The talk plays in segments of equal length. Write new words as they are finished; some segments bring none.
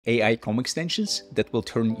AI Chrome extensions that will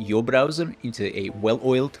turn your browser into a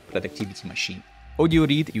well-oiled productivity machine.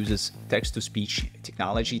 Audioread uses text-to-speech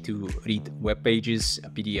technology to read web pages,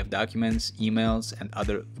 PDF documents, emails, and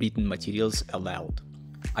other written materials aloud.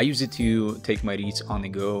 I use it to take my reads on the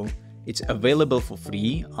go. It's available for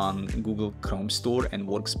free on Google Chrome Store and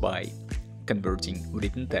works by converting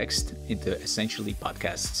written text into essentially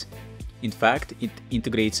podcasts. In fact, it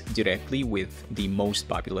integrates directly with the most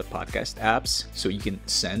popular podcast apps, so you can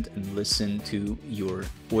send and listen to your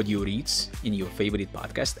audio reads in your favorite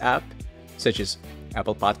podcast app, such as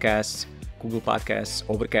Apple Podcasts, Google Podcasts,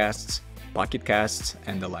 Overcasts, Pocket Casts,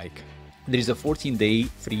 and the like. There is a 14-day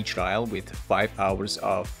free trial with 5 hours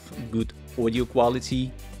of good audio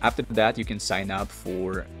quality. After that, you can sign up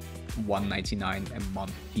for $1.99 a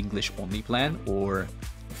month English-only plan or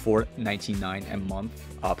 $4.99 a month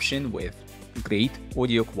option with great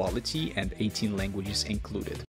audio quality and 18 languages included.